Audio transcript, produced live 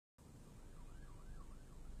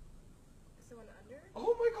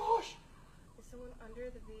anyone under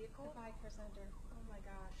the vehicle? The biker's under. Oh my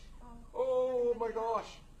gosh. Oh my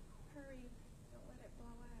gosh. Hurry. Don't let it blow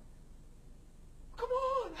up. Come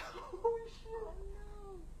on. Holy shit. Oh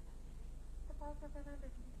no. The biker went under,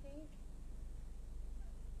 do you think? Oh my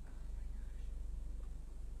gosh.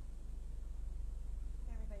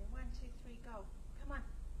 Everybody, 1, 2, 3, go. Come on.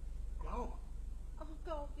 Go. Oh,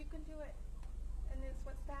 go. You can do it. And this,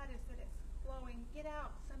 what's bad is that it's blowing. Get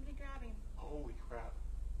out. Somebody grab him. Holy crap.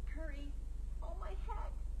 Hurry. Oh my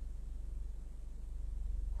heck.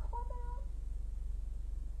 Come on.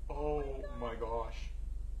 Oh my gosh.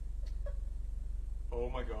 Oh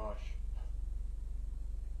my gosh.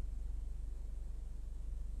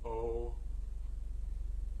 Oh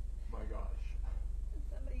my gosh.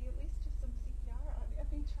 Somebody at least do some CPR on him. I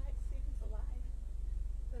mean, try to see if he's alive.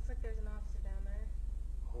 Looks like there's an officer down there.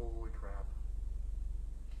 Holy crap.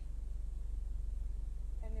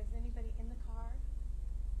 And is anybody in the car?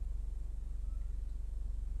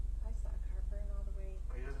 I saw a car burn all the way.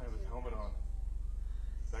 He doesn't have his helmet on.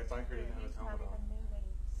 That biker didn't have his He's helmet not on. even moving.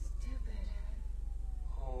 Stupid.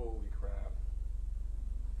 Holy crap.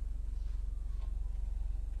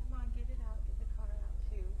 Come on, get it out. Get the car out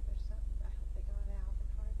too. There's something. I hope they got out.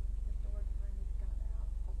 The door finally got out.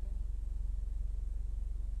 Open.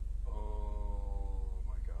 Oh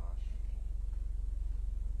my gosh. Okay.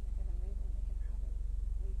 They're gonna move him. They can probably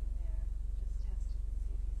leave him there. Just test it and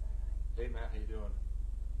see if he's all right. Hey Matt, how you doing?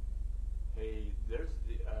 Hey, there's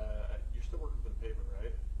the you're still working for the paper,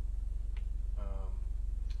 right?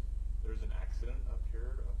 There's an accident up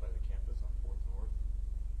here, up by the campus on 4th North,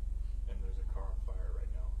 and there's a car on fire right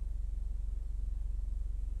now.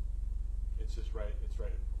 It's just right. It's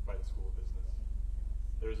right by the School of Business.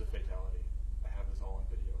 There's a fatality.